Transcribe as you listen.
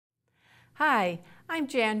Hi, I'm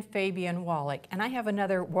Fabian Wallake, and I have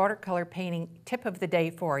another watercolor painting tip of the day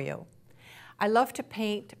for you. I love to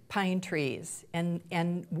paint pine trees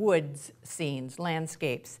and woods scenes,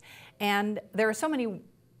 landscapes, and there are so many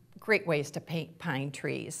great ways to paint pine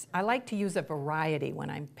trees. I like to use a variety when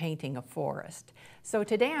I'm painting a forest. So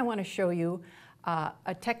today I want to show you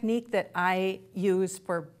a technique that I use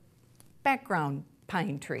for background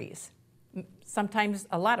pine trees, sometimes,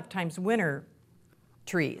 a lot of times, winter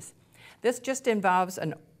trees. This just involves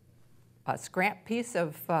a scrap piece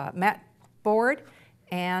of mat board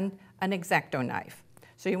and an X-Acto knife.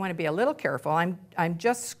 So you want to be a little careful. I'm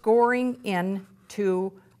just scoring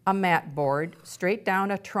into a mat board, straight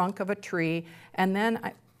down a trunk of a tree, and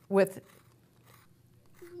then with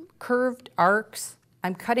curved arcs,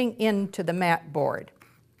 I'm cutting into the mat board.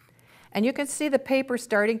 And you can see the paper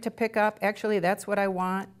starting to pick up. Actually, that's what I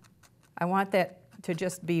want. I want that to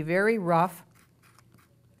just be very rough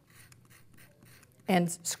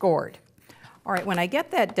and scored. All right, when I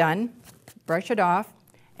get that done, brush it off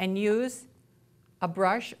and use a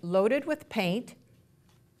brush loaded with paint.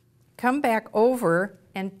 Come back over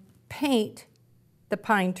and paint the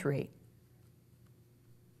pine tree.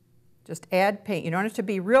 Just add paint. You don't have to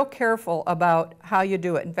be real careful about how you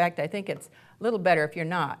do it. In fact, I think it's a little better if you're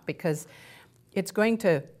not, because it's going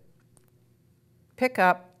to pick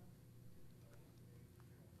up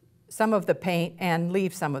some of the paint and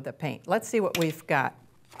leave some of the paint. Let's see what we've got.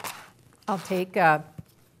 I'll take an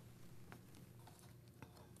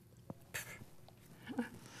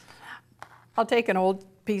old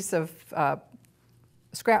piece of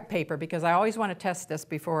scrap paper, because I always want to test this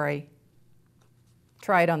before I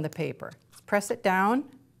try it on the paper. Press it down,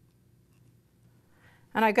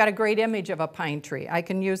 and I've got a great image of a pine tree. I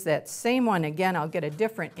can use that same one again. I'll get a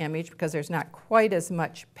different image because there's not quite as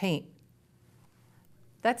much paint.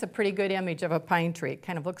 That's a pretty good image of a pine tree. It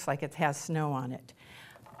kind of looks like it has snow on it.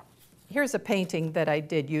 Here's a painting that I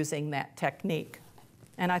did using that technique.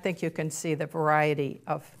 And I think you can see the variety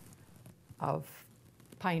of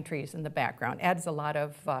pine trees in the background. Adds a lot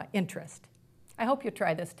of interest. I hope you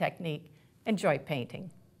try this technique. Enjoy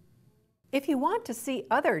painting. If you want to see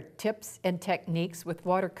other tips and techniques with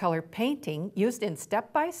watercolor painting used in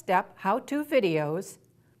step-by-step how-to videos,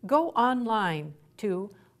 go online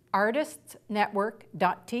to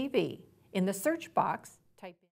artistsnetwork.tv. In the search box, type in